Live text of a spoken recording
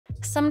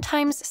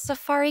Sometimes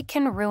Safari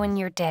can ruin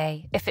your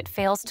day if it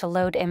fails to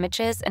load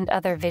images and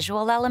other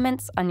visual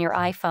elements on your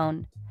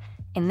iPhone.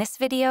 In this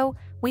video,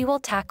 we will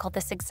tackle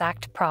this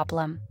exact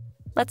problem.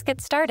 Let's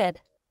get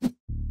started.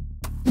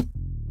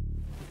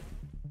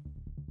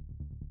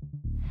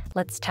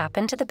 Let's tap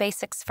into the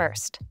basics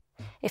first.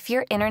 If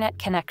your internet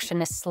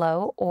connection is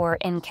slow or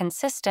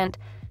inconsistent,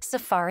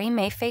 Safari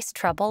may face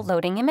trouble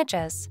loading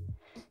images.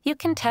 You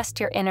can test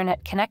your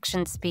internet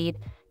connection speed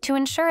to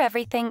ensure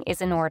everything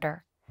is in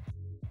order.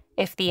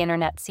 If the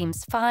internet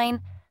seems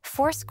fine,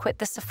 force quit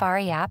the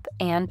Safari app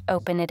and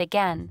open it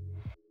again.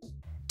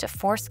 To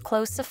force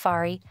close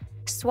Safari,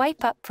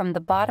 swipe up from the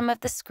bottom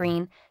of the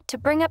screen to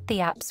bring up the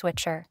app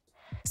switcher.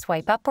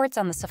 Swipe upwards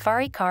on the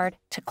Safari card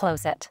to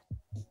close it.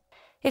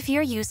 If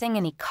you're using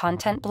any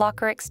content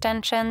blocker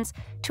extensions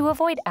to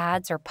avoid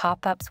ads or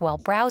pop-ups while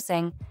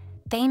browsing,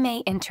 they may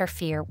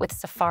interfere with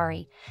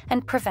Safari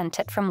and prevent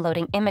it from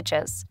loading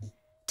images.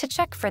 To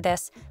check for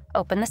this,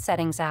 open the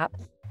Settings app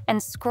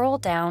and scroll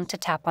down to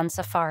tap on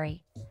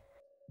Safari.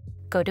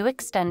 Go to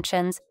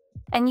Extensions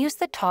and use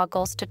the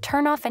toggles to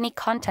turn off any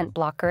content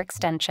blocker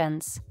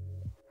extensions.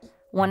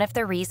 One of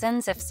the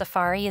reasons if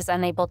Safari is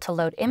unable to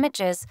load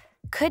images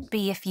could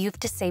be if you've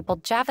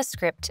disabled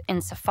JavaScript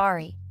in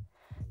Safari.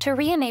 To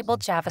re-enable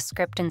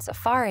JavaScript in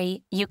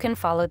Safari, you can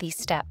follow these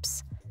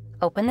steps.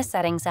 Open the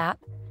Settings app,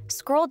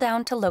 scroll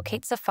down to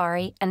locate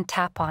Safari and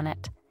tap on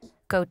it.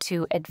 Go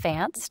to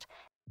Advanced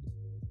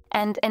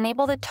and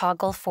enable the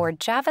toggle for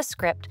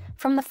JavaScript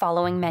from the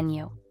following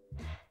menu.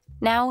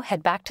 Now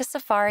head back to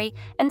Safari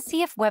and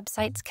see if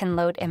websites can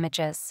load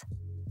images.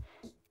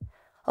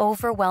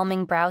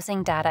 Overwhelming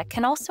browsing data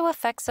can also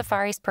affect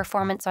Safari's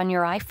performance on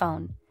your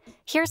iPhone.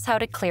 Here's how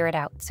to clear it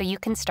out so you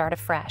can start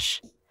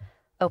afresh.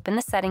 Open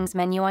the Settings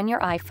menu on your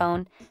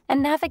iPhone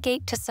and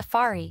navigate to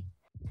Safari.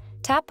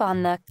 Tap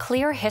on the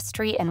Clear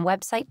History and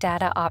Website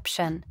Data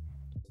option.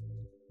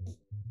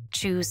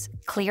 Choose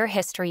Clear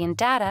History and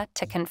Data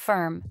to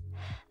confirm.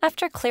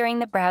 After clearing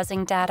the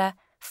browsing data,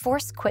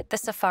 force quit the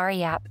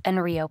Safari app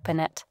and reopen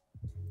it.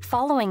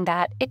 Following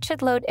that, it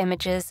should load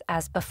images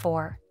as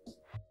before.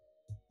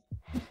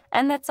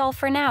 And that's all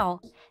for now.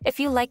 If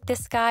you like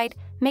this guide,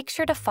 make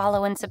sure to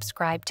follow and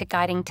subscribe to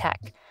Guiding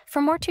Tech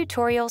for more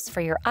tutorials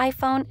for your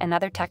iPhone and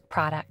other tech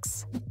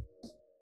products.